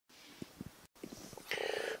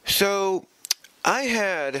So, I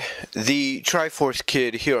had the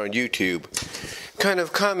TheTriforceKid here on YouTube kind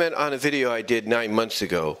of comment on a video I did 9 months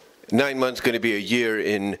ago. 9 months going to be a year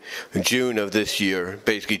in June of this year,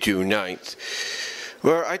 basically June 9th,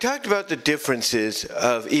 where I talked about the differences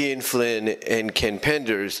of Ian Flynn and Ken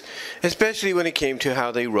Penders, especially when it came to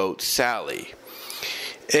how they wrote Sally.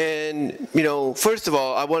 And, you know, first of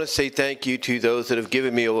all, I want to say thank you to those that have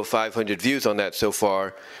given me over 500 views on that so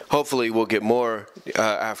far. Hopefully we'll get more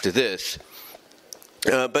after this.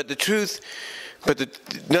 But the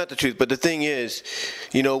thing is,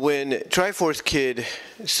 you know, when TheTriforceKid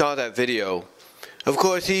saw that video, of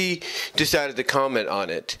course he decided to comment on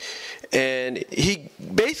it. And he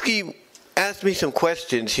basically asked me some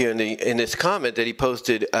questions here in this comment that he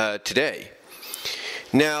posted today.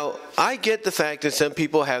 Now, I get the fact that some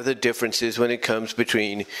people have the differences when it comes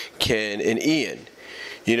between Ken and Ian.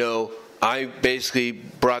 You know, I basically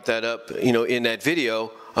brought that up, you know, in that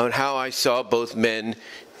video on how I saw both men,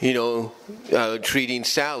 you know, treating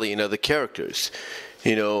Sally and other characters,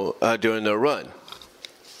 you know, during their run.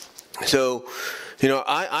 So, you know,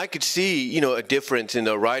 I could see, you know, a difference in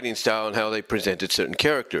their writing style and how they presented certain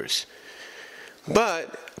characters.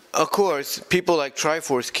 But, of course, people like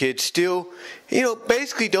TheTriforceKid still, you know,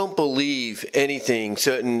 basically don't believe anything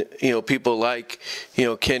certain, you know, people like, you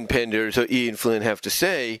know, Ken Penders or Ian Flynn have to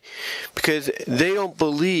say, because they don't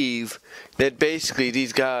believe that basically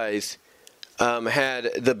these guys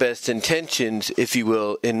had the best intentions, if you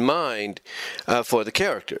will, in mind for the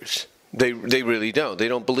characters. They really don't. They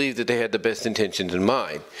don't believe that they had the best intentions in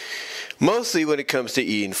mind. Mostly when it comes to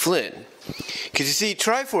Ian Flynn. Because you see,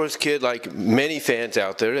 TheTriforceKid, like many fans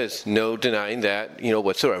out there, there's no denying that, you know,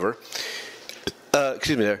 whatsoever,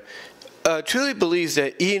 truly believes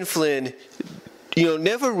that Ian Flynn, you know,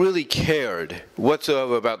 never really cared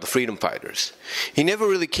whatsoever about the Freedom Fighters. He never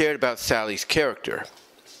really cared about Sally's character.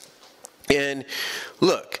 And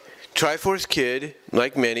look, TheTriforceKid,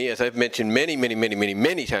 like many, as I've mentioned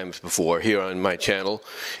many times before here on my channel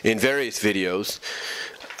in various videos,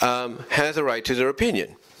 has a right to their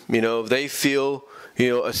opinion. You know, if they feel, you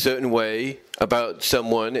know, a certain way about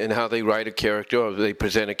someone and how they write a character or they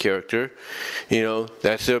present a character, you know,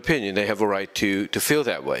 that's their opinion. They have a right to feel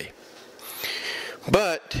that way.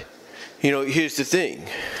 But, you know, here's the thing.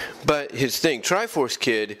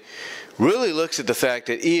 TheTriforceKid really looks at the fact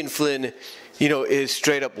that Ian Flynn, you know, is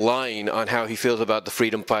straight up lying on how he feels about the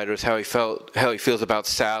Freedom Fighters, how he feels about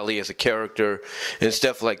Sally as a character and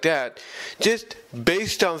stuff like that, just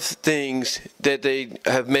based on things that they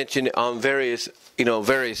have mentioned on various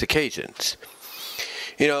occasions.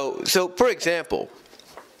 You know, so for example,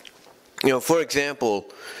 he,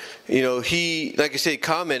 like I said,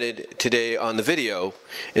 commented today on the video,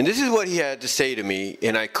 and this is what he had to say to me,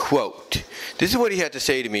 and I quote. This is what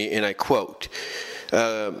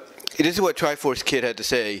TheTriforceKid had to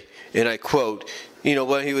say, and I quote, you know,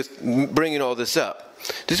 when he was bringing all this up.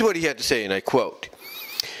 This is what he had to say, and I quote.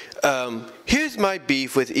 Here's my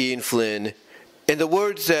beef with Ian Flynn, and the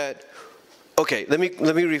words that, okay, let me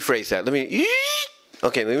rephrase that. Let me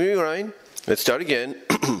rewind. Let's start again.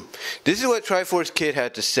 This is what TheTriforceKid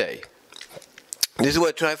had to say. This is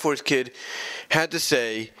what TheTriforceKid had to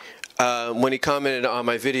say when he commented on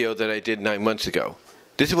my video that I did 9 months ago.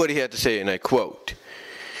 This is what he had to say, and I quote.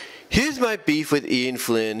 Here's my beef with Ian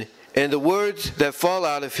Flynn and the words that fall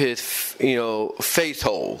out of his, you know, face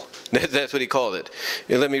hole. That's what he called it.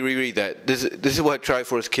 And let me reread that. This is what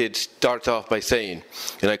TheTriforceKid starts off by saying,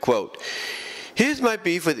 and I quote. Here's my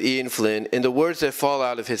beef with Ian Flynn and the words that fall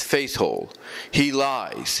out of his face hole. He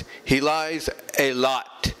lies. He lies a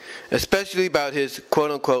lot, especially about his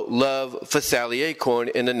quote-unquote love for Sally Acorn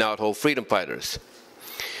and the Knothole Freedom Fighters.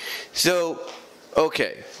 So,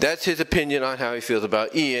 okay, that's his opinion on how he feels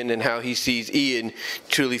about Ian and how he sees Ian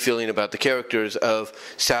truly feeling about the characters of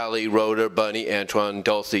Sally, Rhoda, Bunnie, Antoine,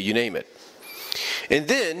 Dulcie, you name it. And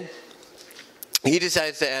then he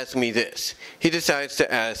decides to ask me this. He decides to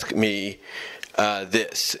ask me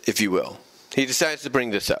this, if you will. He decides to bring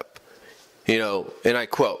this up, you know, and I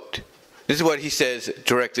quote. This is what he says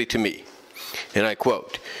directly to me, and I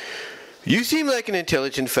quote. You seem like an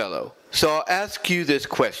intelligent fellow, so I'll ask you this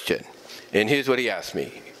question. And here's what he asked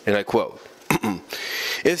me, and I quote.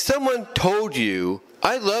 If someone told you,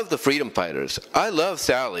 I love the Freedom Fighters, I love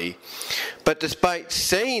Sally, but despite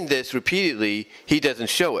saying this repeatedly, he doesn't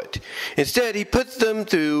show it. Instead, he puts them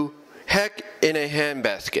through heck in a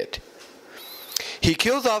handbasket. He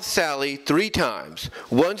kills off Sally 3 times,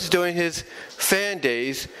 once during his fan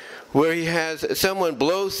days, where he has someone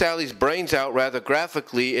blow Sally's brains out rather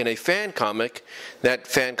graphically in a fan comic, that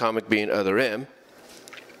fan comic being Other M.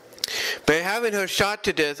 by having her shot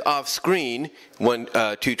to death off screen,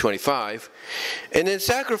 225, and then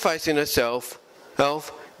sacrificing herself.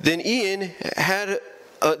 Then Ian had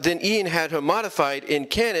her modified in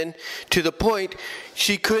canon to the point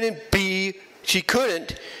she couldn't be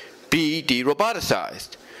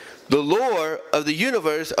deroboticized. The lore of the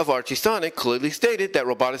universe of Archie-Sonic clearly stated that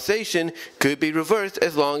roboticization could be reversed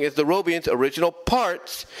as long as the Robians' original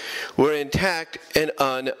parts were intact and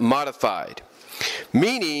unmodified.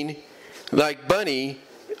 Meaning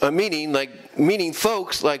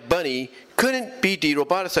folks like Bunnie couldn't be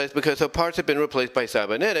deroboticized because her parts had been replaced by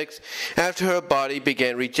cybernetics after her body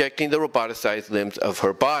began rejecting the roboticized limbs of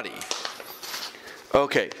her body.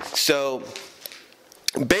 Okay, so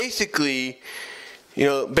basically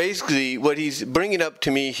what he's bringing up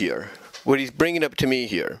to me here,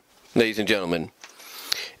 ladies and gentlemen,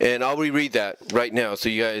 and I'll reread that right now so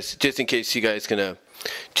you guys, just in case you guys can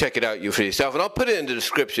check it out for yourself, and I'll put it in the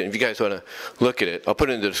description if you guys want to look at it. I'll put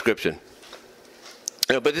it in the description.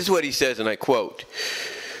 But this is what he says, and I quote,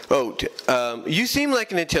 you seem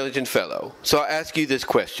like an intelligent fellow, so I'll ask you this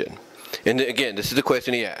question. And again, this is the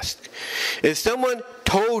question he asked. If someone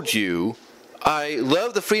told you, I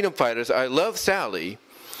love the Freedom Fighters, I love Sally,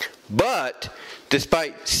 but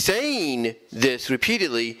despite saying this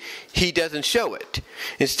repeatedly, he doesn't show it.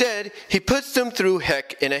 Instead, he puts them through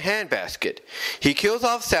heck in a handbasket. He kills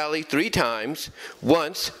off Sally 3 times,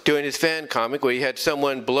 once during his fan comic where he had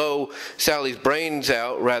someone blow Sally's brains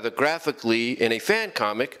out rather graphically in a fan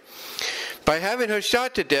comic, by having her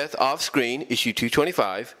shot to death off screen, issue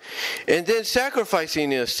 225, and then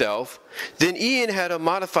sacrificing herself. Then Ian had her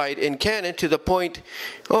modified in canon to the point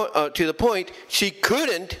she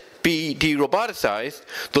couldn't be deroboticized.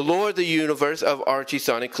 The lore of the universe of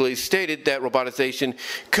Archie-Sonic clearly stated that roboticization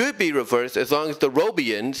could be reversed as long as the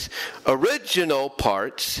Robians' original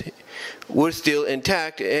parts were still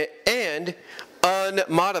intact and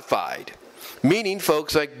unmodified. Meaning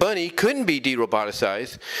folks like Bunnie couldn't be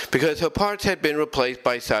deroboticized because her parts had been replaced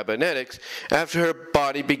by cybernetics after her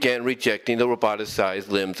body began rejecting the roboticized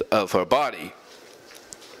limbs of her body.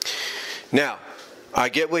 Now, I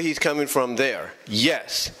get where he's coming from there.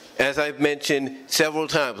 Yes, as I've mentioned several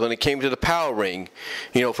times when it came to the power ring,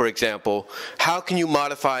 for example, how can you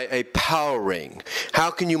modify a power ring?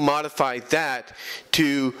 How can you modify that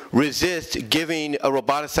to resist giving a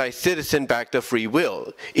roboticized citizen back their free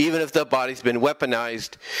will, even if their body's been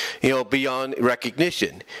weaponized, beyond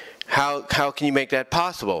recognition? How can you make that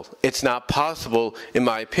possible? It's not possible, in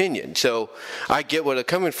my opinion. So I get where they're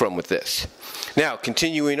coming from with this. Now,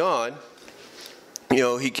 continuing on,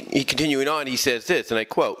 he says this, and I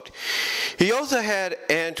quote, he also had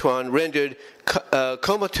Antoine rendered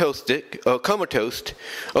comatose.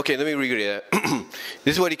 Okay, let me read that.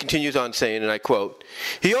 This is what he continues on saying, and I quote,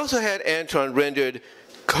 he also had Antoine rendered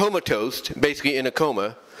comatose, basically in a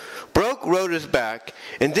coma, broke Rotor's back,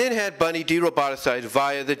 and then had Bunnie deroboticized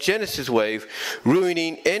via the Genesis wave,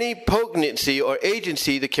 ruining any potency or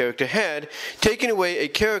agency the character had, taking away a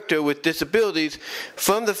character with disabilities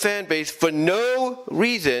from the fan base for no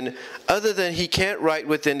reason other than he can't write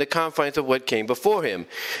within the confines of what came before him.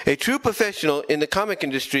 A true professional in the comic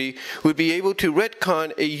industry would be able to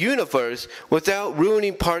retcon a universe without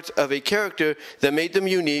ruining parts of a character that made them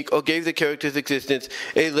unique or gave the character's existence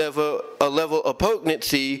a level of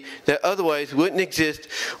potency that otherwise wouldn't exist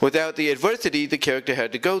without the adversity the character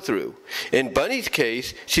had to go through. In Bunnie's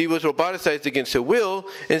case, she was roboticized against her will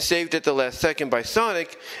and saved at the last second by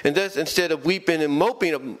Sonic, and thus instead of weeping and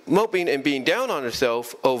moping and being down on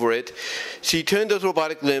herself over it, she turned those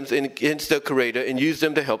robotic limbs against the creator and used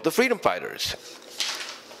them to help the Freedom Fighters.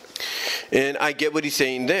 And I get what he's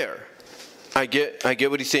saying there. I get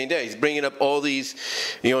what he's saying there. He's bringing up all these,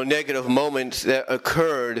 negative moments that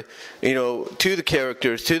occurred, to the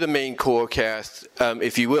characters, to the main core cast,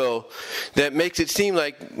 if you will, that makes it seem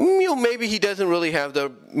like, maybe he doesn't really have the,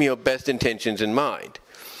 best intentions in mind.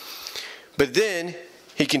 But then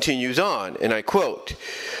he continues on, and I quote,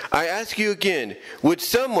 I ask you again, would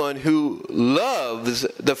someone who loves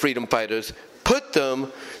the Freedom Fighters put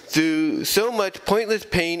them through so much pointless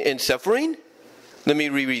pain and suffering? Let me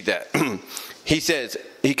reread that. He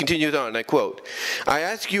continues on, and I quote, I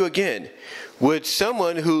ask you again, would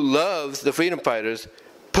someone who loves the Freedom Fighters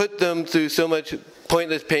put them through so much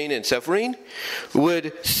pointless pain and suffering?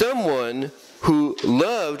 Would someone who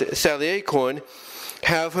loved Sally Acorn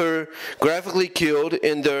have her graphically killed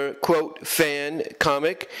in their, quote, fan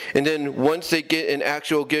comic, and then once they get an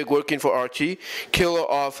actual gig working for Archie, kill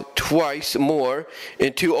her off twice more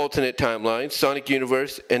in 2 alternate timelines, Sonic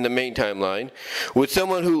Universe and the main timeline? Would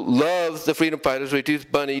someone who loves the Freedom Fighters reduce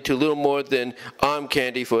Bunnie to little more than arm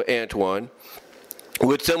candy for Antoine?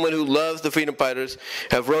 Would someone who loves the Freedom Fighters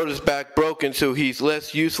have Rhoda's back broken so he's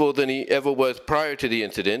less useful than he ever was prior to the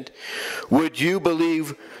incident? Would you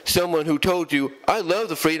believe someone who told you, I love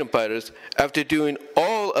the Freedom Fighters, after doing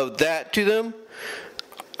all of that to them?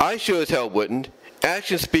 I sure as hell wouldn't.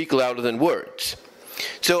 Actions speak louder than words.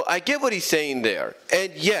 So I get what he's saying there.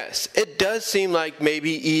 And yes, it does seem like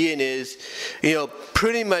maybe Ian is,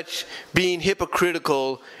 pretty much being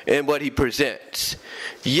hypocritical in what he presents.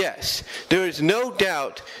 Yes, there is no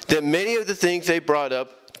doubt that many of the things they brought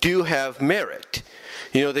up do have merit.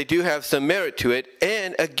 They do have some merit to it.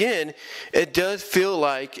 And again, it does feel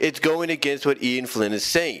like it's going against what Ian Flynn is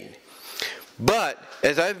saying. But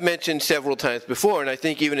as I've mentioned several times before, and I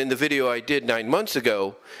think even in the video I did 9 months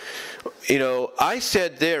ago, I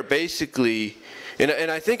said there basically,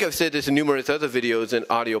 and I think I've said this in numerous other videos and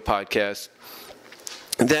audio podcasts,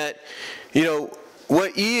 that,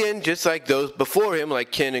 what Ian, just like those before him,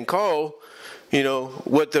 like Ken and Carl,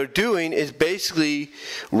 what they're doing is basically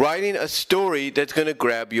writing a story that's going to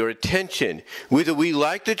grab your attention. Whether we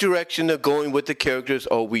like the direction they're going with the characters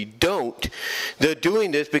or we don't, they're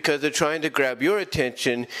doing this because they're trying to grab your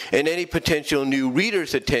attention and any potential new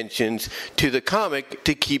readers' attentions to the comic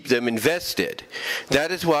to keep them invested. That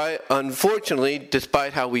is why, unfortunately,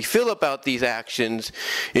 despite how we feel about these actions,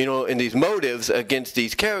 and these motives against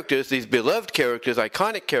these characters, these beloved characters,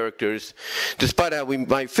 iconic characters, despite how we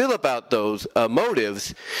might feel about those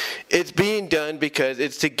motives, it's being done because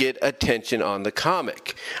it's to get attention on the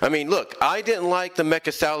comic. I mean, look, I didn't like the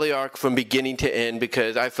Mecha Sally arc from beginning to end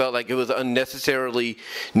because I felt like it was unnecessarily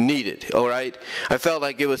needed, all right? I felt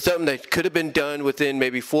like it was something that could have been done within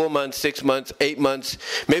maybe 4 months, 6 months, 8 months,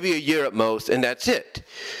 maybe a year at most, and that's it.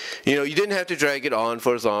 You didn't have to drag it on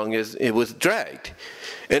for as long as it was dragged.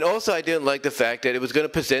 And also, I didn't like the fact that it was going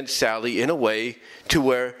to present Sally in a way to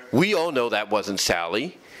where we all know that wasn't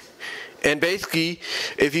Sally. And basically,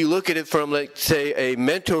 if you look at it from, let's say, a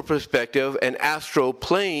mental perspective, an astral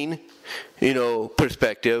plane,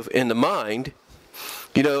 perspective in the mind,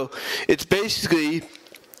 it's basically,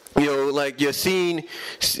 like you're seeing,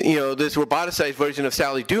 this roboticized version of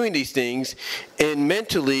Sally doing these things, and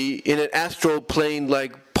mentally, in an astral plane,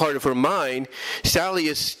 like part of her mind, Sally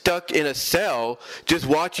is stuck in a cell just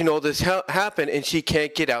watching all this happen, and she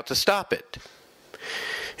can't get out to stop it.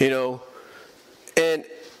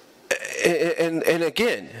 And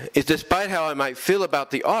again, it's despite how I might feel about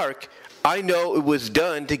the arc, I know it was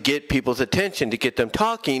done to get people's attention, to get them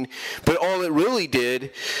talking, but all it really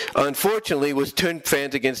did, unfortunately, was turn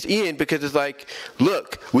fans against Ian because it's like,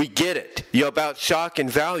 look, we get it. You're about shock and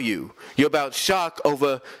value. You're about shock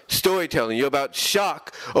over storytelling. You're about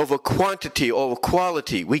shock over quantity, over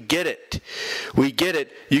quality. We get it. We get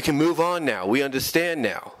it. You can move on now. We understand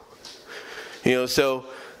now.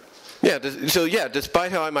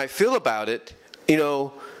 Despite how I might feel about it,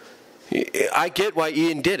 I get why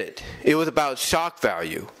Ian did it. It was about shock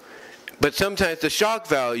value. But sometimes the shock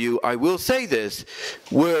value, I will say this,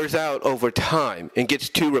 wears out over time and gets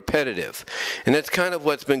too repetitive. And that's kind of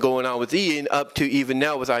what's been going on with Ian up to even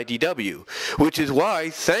now with IDW. Which is why,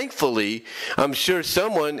 thankfully, I'm sure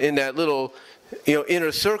someone in that little,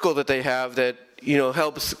 inner circle that they have that,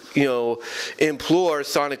 helps, implore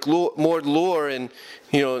Sonic lore, more lore and,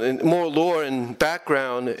 and more lore and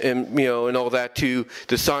background and, and all that to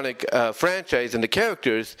the Sonic franchise and the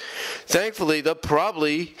characters. Thankfully, they're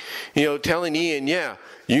probably, telling Ian, yeah,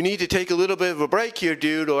 you need to take a little bit of a break here,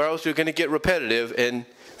 dude, or else you're going to get repetitive. And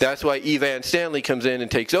that's why Evan Stanley comes in and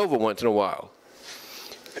takes over once in a while.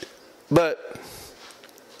 But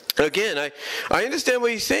again, I understand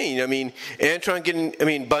what he's saying. I mean, Antron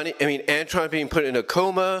being put in a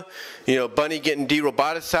coma, Bunnie getting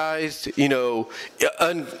deroboticized,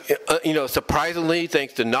 surprisingly,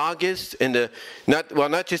 thanks to Nagus and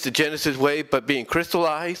not just the Genesis wave, but being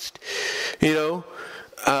crystallized,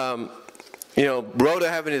 Rhoda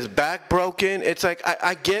having his back broken. It's like,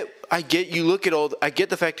 I get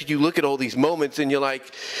the fact that you look at all these moments and you're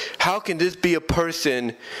like, how can this be a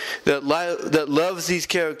person that loves these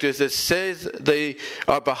characters, that says they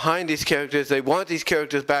are behind these characters, they want these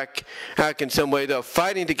characters back in some way, they're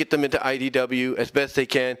fighting to get them into IDW as best they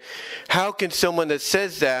can. How can someone that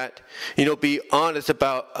says that, be honest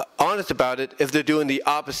about it if they're doing the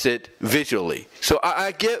opposite visually? So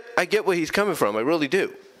I get where he's coming from. I really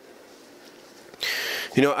do.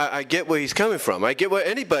 I get where he's coming from. I get where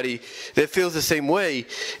anybody that feels the same way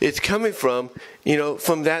is coming from,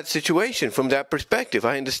 from that situation, from that perspective.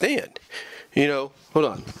 I understand. Hold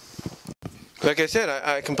on. Like I said,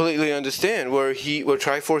 I completely understand where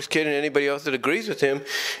TheTriforceKid and anybody else that agrees with him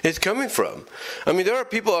is coming from. I mean, there are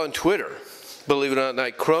people on Twitter, believe it or not,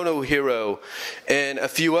 like Chrono Hero and a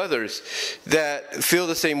few others that feel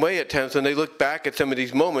the same way at times when they look back at some of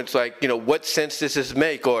these moments, like, what sense does this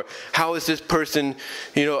make, or how is this person,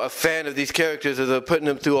 a fan of these characters as they're putting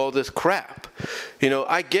them through all this crap.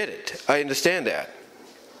 I get it. I understand that.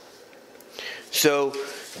 So,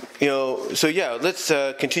 yeah, let's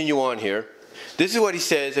continue on here. This is what he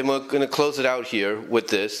says, and we're going to close it out here with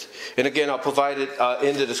this. And again, I'll provide it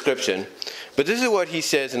in the description. But this is what he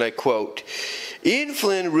says, and I quote, Ian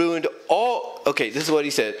Flynn ruined all... Okay, this is what he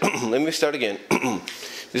said. Let me start again.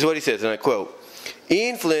 This is what he says, and I quote,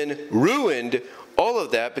 Ian Flynn ruined all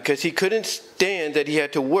of that because he couldn't stand that he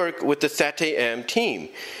had to work with the Sate-Am team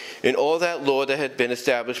and all that lore that had been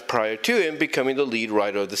established prior to him becoming the lead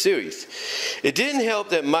writer of the series. It didn't help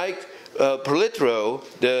that Mike Perlitro,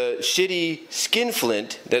 the shitty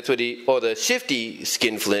skinflint, that's what or the shifty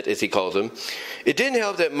skinflint as he calls him, it didn't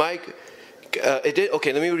help that Mike,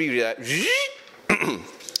 okay, let me reread that.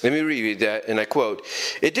 Let me reread that, and I quote,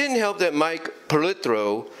 it didn't help that Mike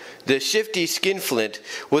Perlitro, the shifty skinflint,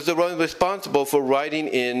 was the one responsible for writing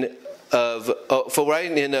in the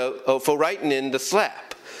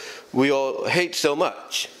slap we all hate so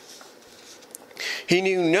much. He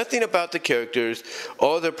knew nothing about the characters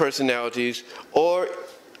or their personalities or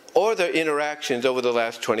their interactions over the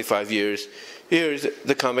last 25 years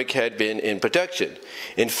the comic had been in production.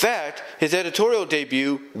 In fact, his editorial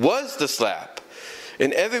debut was the slap,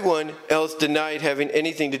 and everyone else denied having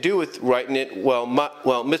anything to do with writing it while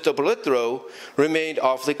Mr. Perlitro remained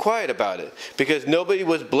awfully quiet about it, because nobody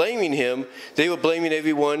was blaming him. They were blaming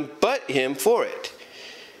everyone but him for it.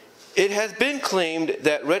 It has been claimed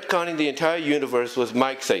that retconning the entire universe was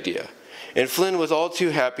Mike's idea, and Flynn was all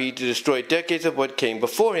too happy to destroy decades of what came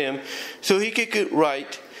before him so he could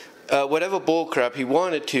write whatever bullcrap he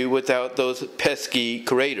wanted to without those pesky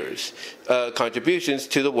creators' contributions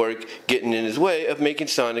to the work getting in his way of making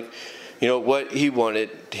Sonic, what he wanted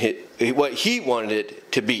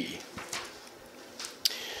it to be.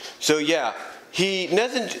 So yeah, he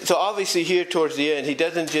doesn't. So obviously here towards the end, he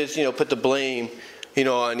doesn't just put the blame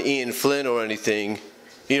on Ian Flynn or anything.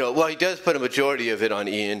 Well, he does put a majority of it on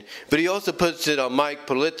Ian, but he also puts it on Mike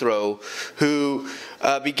Perlitro, who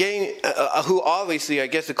who obviously, I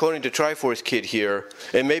guess according to TheTriforceKid here,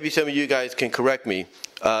 and maybe some of you guys can correct me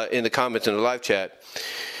in the comments in the live chat,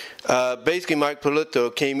 basically Mike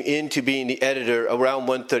Perlitro came into being the editor around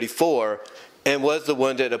 134 and was the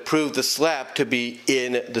one that approved the slap to be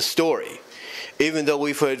in the story. Even though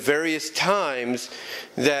we've heard various times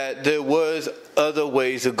that there was other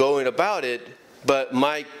ways of going about it, but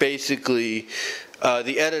Mike basically,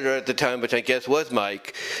 the editor at the time, which I guess was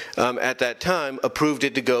Mike, at that time, approved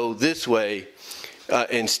it to go this way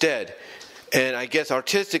instead. And I guess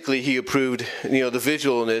artistically he approved, the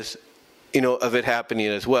visualness, of it happening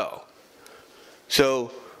as well.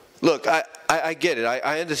 So, look, I get it.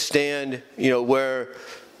 I understand, where...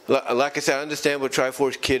 Like I said, I understand where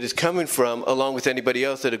TheTriforceKid is coming from, along with anybody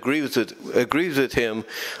else that agrees with him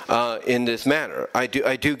in this manner. I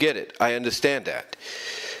do get it. I understand that.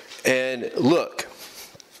 And look,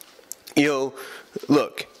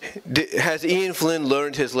 has Ian Flynn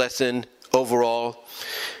learned his lesson overall?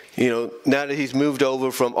 Now that he's moved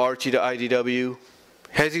over from Archie to IDW,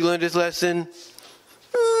 has he learned his lesson?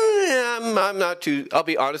 I'm not too. I'll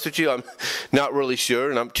be honest with you. I'm not really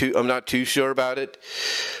sure, and I'm not too sure about it.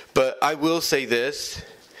 But I will say this.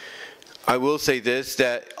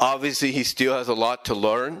 That obviously he still has a lot to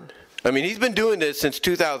learn. I mean, he's been doing this since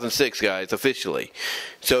 2006, guys, officially.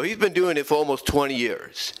 So he's been doing it for almost 20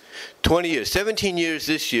 years. 20 years. 17 years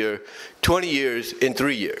this year. 20 years in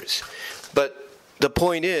 3 years. But the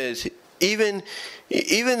point is, even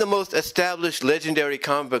the most established legendary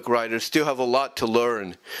comic book writers still have a lot to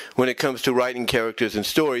learn when it comes to writing characters and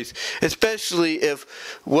stories, especially if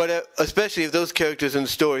those characters and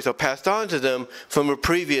stories are passed on to them from a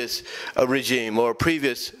previous regime or a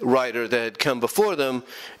previous writer that had come before them,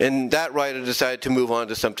 and that writer decided to move on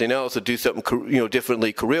to something else or do something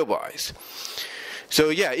differently career-wise. So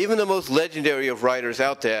yeah, even the most legendary of writers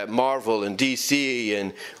out there, Marvel and DC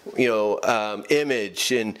and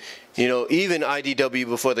Image and even IDW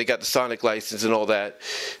before they got the Sonic license and all that,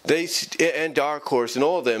 and Dark Horse and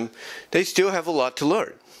all of them, they still have a lot to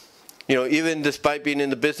learn. Even despite being in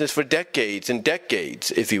the business for decades and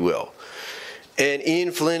decades, if you will. And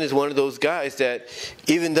Ian Flynn is one of those guys that,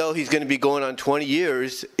 even though he's going to be going on 20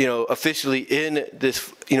 years, officially in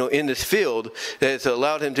this, in this field, that has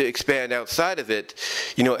allowed him to expand outside of it,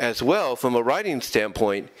 as well from a writing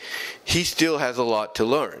standpoint, he still has a lot to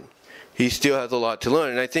learn. he still has a lot to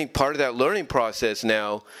learn. And I think part of that learning process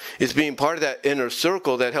now is being part of that inner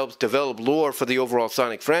circle that helps develop lore for the overall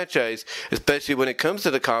Sonic franchise, especially when it comes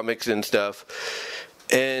to the comics and stuff.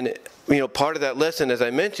 And, you know, part of that lesson, as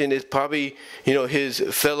I mentioned, is probably, you know, his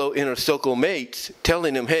fellow inner circle mates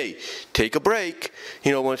telling him, hey, take a break,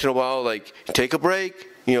 you know, once in a while, like, take a break.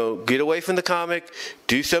 You know, get away from the comic,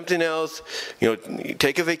 do something else, you know,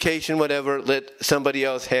 take a vacation, whatever, let somebody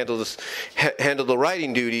else handle the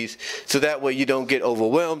writing duties, so that way you don't get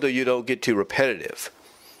overwhelmed or you don't get too repetitive.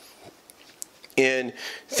 And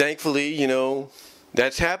thankfully, you know,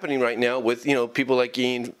 that's happening right now with, you know, people like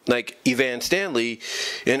Evan Stanley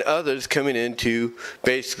and others coming in to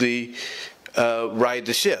basically ride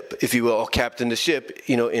the ship, if you will, or captain the ship,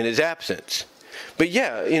 you know, in his absence. But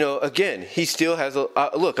yeah, you know, again, he still has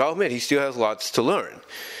look, I'll admit, he still has lots to learn.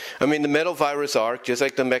 I mean, the Metal Virus arc, just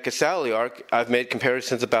like the Mecha Sally arc, I've made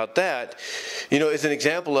comparisons about that, you know, is an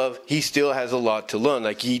example of he still has a lot to learn.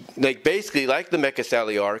 Basically, like the Mecha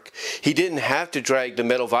Sally arc, he didn't have to drag the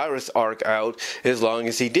Metal Virus arc out as long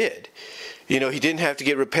as he did. You know, he didn't have to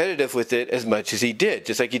get repetitive with it as much as he did,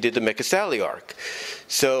 just like he did the Mecha Sally arc.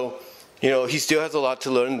 So, you know, he still has a lot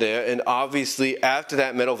to learn there, and obviously after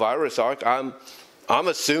that Metal Virus arc, I'm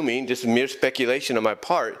assuming, just mere speculation on my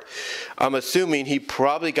part, I'm assuming he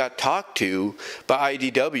probably got talked to by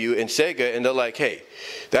IDW and Sega, and they're like, hey,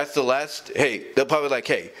 that's the last, hey, they're probably like,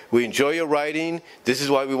 hey, we enjoy your writing, this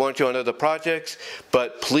is why we want you on other projects,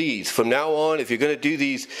 but please, from now on, if you're going to do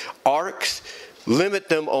these arcs, limit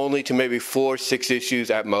them only to maybe 4 or 6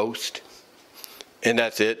 issues at most, and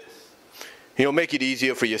that's it. You know, make it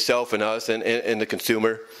easier for yourself and us and the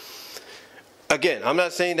consumer. Again, I'm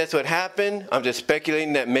not saying that's what happened. I'm just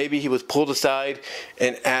speculating that maybe he was pulled aside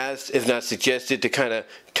and asked, if not suggested, to kind of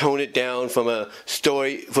tone it down from a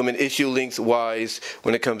story, from an issue length wise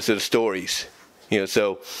when it comes to the stories. You know,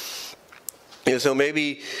 so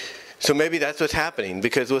maybe that's what's happening,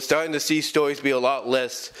 because we're starting to see stories be a lot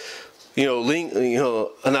less,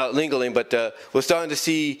 not lingering, but we're starting to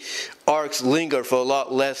see arcs linger for a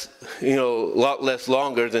lot less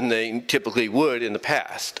longer than they typically would in the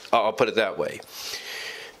past. I'll put it that way.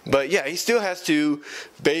 But yeah, he still has to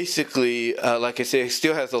basically, like I say, he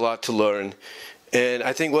still has a lot to learn. And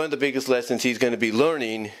I think one of the biggest lessons he's going to be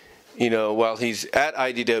learning, you know, while he's at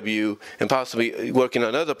IDW and possibly working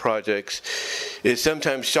on other projects, is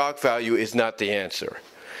sometimes shock value is not the answer.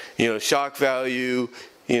 You know, shock value,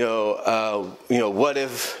 what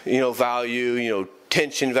if, value,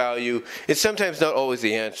 tension value, it's sometimes not always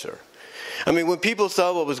the answer. I mean, when people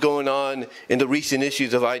saw what was going on in the recent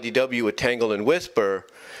issues of IDW with Tangle and Whisper,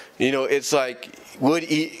 you know, it's like, would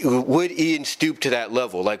Ian stoop to that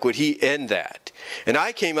level? Like, would he end that? And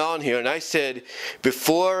I came on here and I said,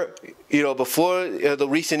 before the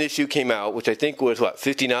recent issue came out, which I think was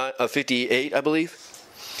 58, I believe.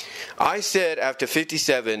 I said after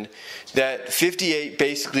 57 that 58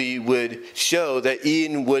 basically would show that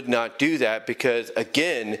Ian would not do that, because,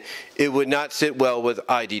 again, it would not sit well with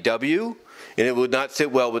IDW and it would not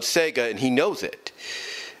sit well with Sega, and he knows it.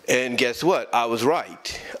 And guess what? I was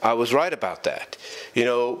right. I was right about that. You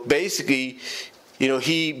know, basically, you know,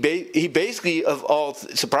 he basically, of all,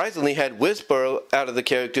 surprisingly, had Whisper out of the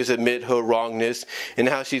characters admit her wrongness and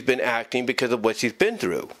how she's been acting because of what she's been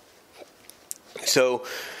through. So,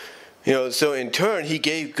 you know, so in turn, he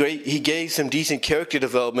gave some decent character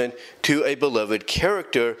development to a beloved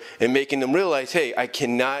character, and making them realize, hey, I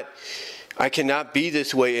cannot be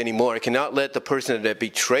this way anymore. I cannot let the person that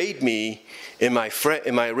betrayed me in my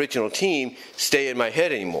original team stay in my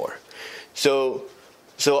head anymore. So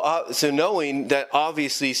knowing that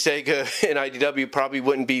obviously Sega and IDW probably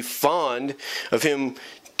wouldn't be fond of him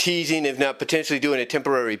teasing, if not potentially doing a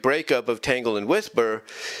temporary breakup of Tangle and Whisper,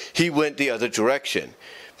 he went the other direction.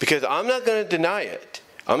 Because I'm not going to deny it.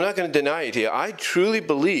 I'm not going to deny it here. I truly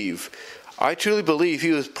believe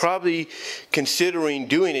he was probably considering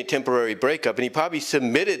doing a temporary breakup, and he probably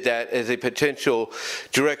submitted that as a potential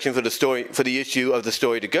direction for the story, for the issue of the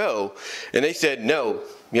story to go. And they said, no,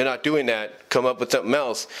 you're not doing that. Come up with something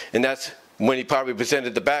else. And that's when he probably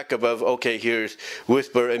presented the backup of, okay, here's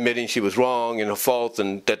Whisper admitting she was wrong and her fault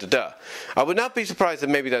and da-da-da. I would not be surprised if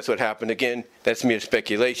maybe that's what happened. Again, that's mere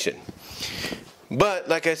speculation. But,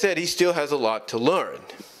 like I said, he still has a lot to learn.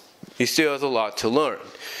 He still has a lot to learn.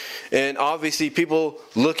 And obviously, people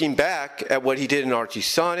looking back at what he did in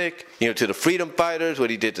Archie-Sonic, to the Freedom Fighters, what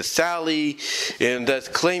he did to Sally, and that's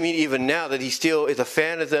claiming even now that he still is a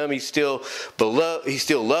fan of them, he still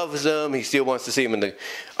loves them, he still wants to see them in the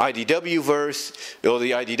IDW verse, or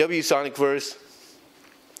the IDW Sonic verse.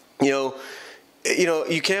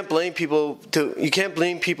 you can't blame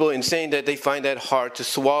people in saying that they find that hard to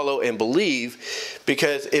swallow and believe,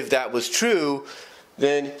 because if that was true,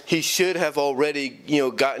 then he should have already,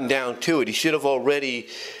 gotten down to it. He should have already,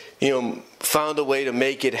 found a way to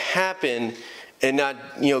make it happen, and not,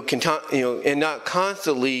 and not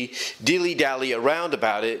constantly dilly-dally around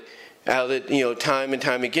about it, time and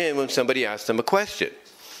time again when somebody asks them a question.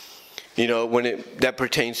 When that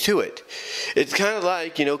pertains to it. It's kind of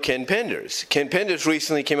like, Ken Penders. Ken Penders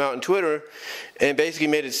recently came out on Twitter and basically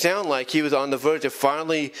made it sound like he was on the verge of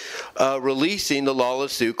finally releasing the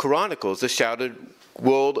Lawless Suit Chronicles, the Shattered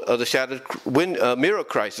World of the Shattered Mirror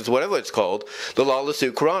Crisis, whatever it's called, the Lawless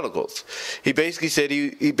Suit Chronicles. He basically said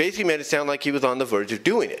he basically made it sound like he was on the verge of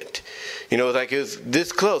doing it. Like it was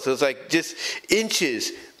this close. It was like just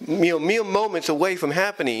inches, mere moments away from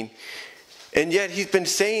happening. And yet he's been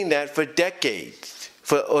saying that for decades,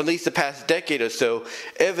 for at least the past decade or so,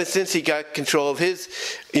 ever since he got control of his,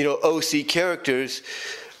 OC characters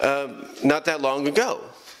not that long ago.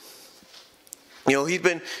 He's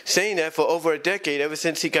been saying that for over a decade, ever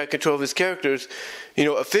since he got control of his characters,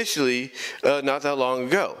 officially not that long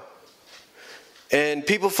ago. And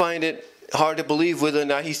people find it hard to believe whether or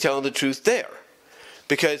not he's telling the truth there.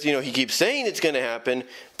 Because, he keeps saying it's going to happen,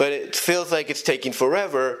 but it feels like it's taking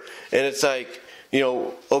forever. And it's like,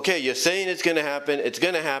 okay, you're saying it's going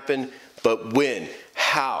to happen, but when?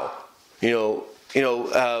 How? Do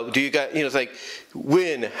you got, it's like,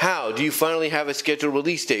 when? How? Do you finally have a scheduled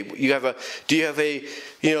release date? Do you have a,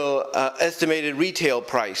 estimated retail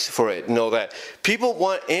price for it and all that? People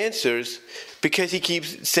want answers because he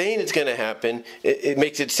keeps saying it's going to happen. It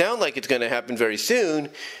makes it sound like it's going to happen very soon.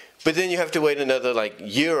 But then you have to wait another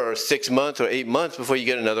year or 6 months or 8 months before you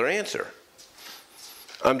get another answer.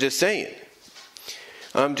 I'm just saying.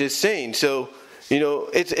 So,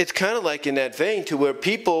 it's kind of like in that vein to where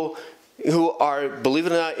people who are, believe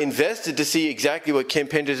it or not, invested to see exactly what Ken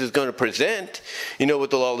Penders is going to present, with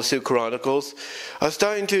the Lawless Suit Chronicles, are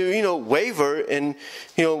starting to, waver and,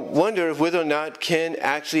 wonder whether or not Ken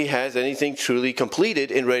actually has anything truly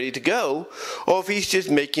completed and ready to go, or if he's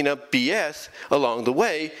just making up BS along the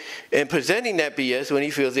way and presenting that BS when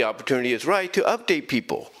he feels the opportunity is right to update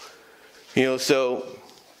people. So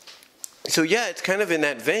yeah, it's kind of in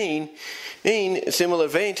that vein, similar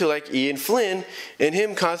vein to like Ian Flynn and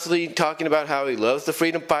him constantly talking about how he loves the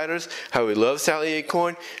Freedom Fighters, how he loves Sally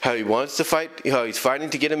Acorn, how he wants to fight, how he's fighting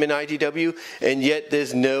to get him in IDW, and yet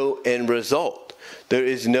there's no end result. There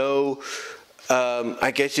is no,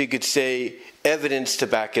 I guess you could say, evidence to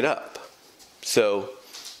back it up. So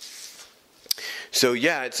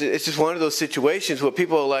yeah, it's just one of those situations where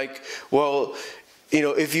people are like, well,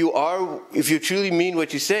 if you truly mean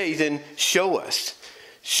what you say, then show us.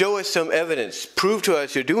 Show us some evidence. Prove to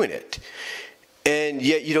us you're doing it. And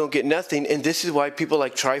yet you don't get nothing. And this is why people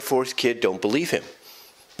like TheTriforceKid don't believe him.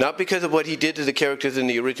 Not because of what he did to the characters in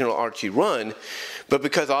the original Archie run, but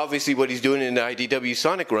because obviously what he's doing in the IDW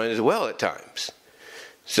Sonic run as well at times.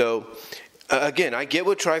 So, again, I get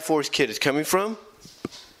what TheTriforceKid is coming from.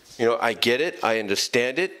 I get it. I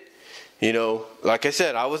understand it. Like I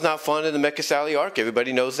said, I was not fond of the Mecha Sally arc.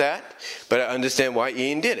 Everybody knows that. But I understand why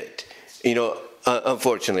Ian did it.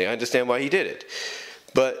 Unfortunately, I understand why he did it.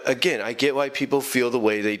 But again, I get why people feel the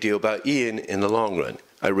way they do about Ian in the long run.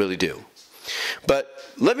 I really do. But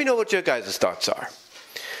let me know what your guys' thoughts are.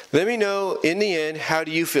 Let me know, in the end, how do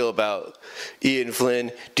you feel about Ian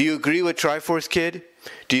Flynn? Do you agree with TheTriforceKid?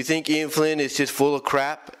 Do you think Ian Flynn is just full of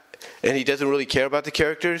crap and he doesn't really care about the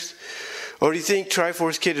characters? Or do you think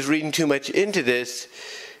TheTriforceKid is reading too much into this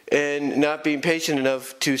and not being patient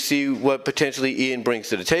enough to see what potentially Ian brings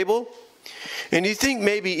to the table? And do you think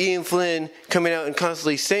maybe Ian Flynn coming out and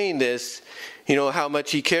constantly saying this, how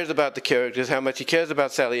much he cares about the characters, how much he cares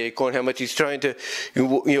about Sally Acorn, how much he's trying to,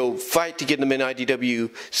 fight to get them in IDW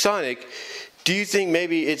Sonic, do you think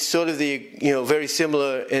maybe it's sort of the, very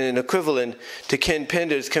similar and an equivalent to Ken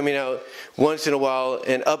Penders coming out once in a while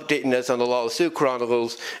and updating us on the Lawless Suit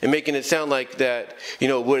Chronicles and making it sound like that,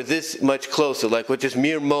 we're this much closer, like we're just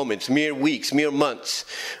mere moments, mere weeks, mere months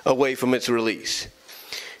away from its release.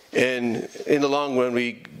 And in the long run,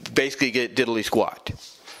 we basically get diddly squat.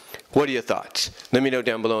 What are your thoughts? Let me know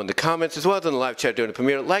down below in the comments, as well as in the live chat during the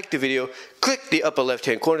premiere. Like the video, click the upper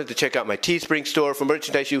left-hand corner to check out my Teespring store for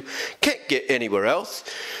merchandise you can't get anywhere else.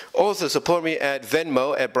 Also, support me at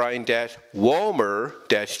Venmo at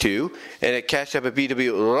Brian-Walmer-2 and at Cash App at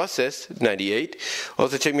BW-Roses98.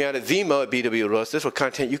 Also, check me out at Vimeo at BW-Roses for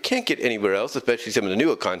content you can't get anywhere else, especially some of the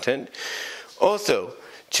newer content. Also,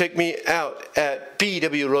 check me out at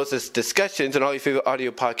BW Roses Discussions and all your favorite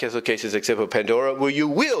audio podcast locations except for Pandora, where you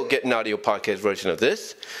will get an audio podcast version of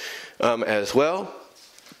this. as well.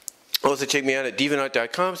 Also check me out at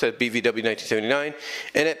deviant.com, says BVW1979,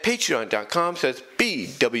 and at patreon.com, says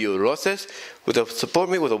BWRoses, support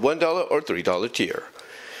me with a $1 or $3 tier.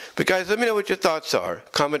 But guys, let me know what your thoughts are.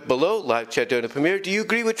 Comment below, live chat during the premiere. Do you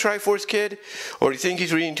agree with TriforceKid, or do you think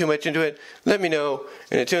he's reading too much into it? Let me know,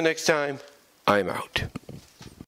 and until next time, I'm out.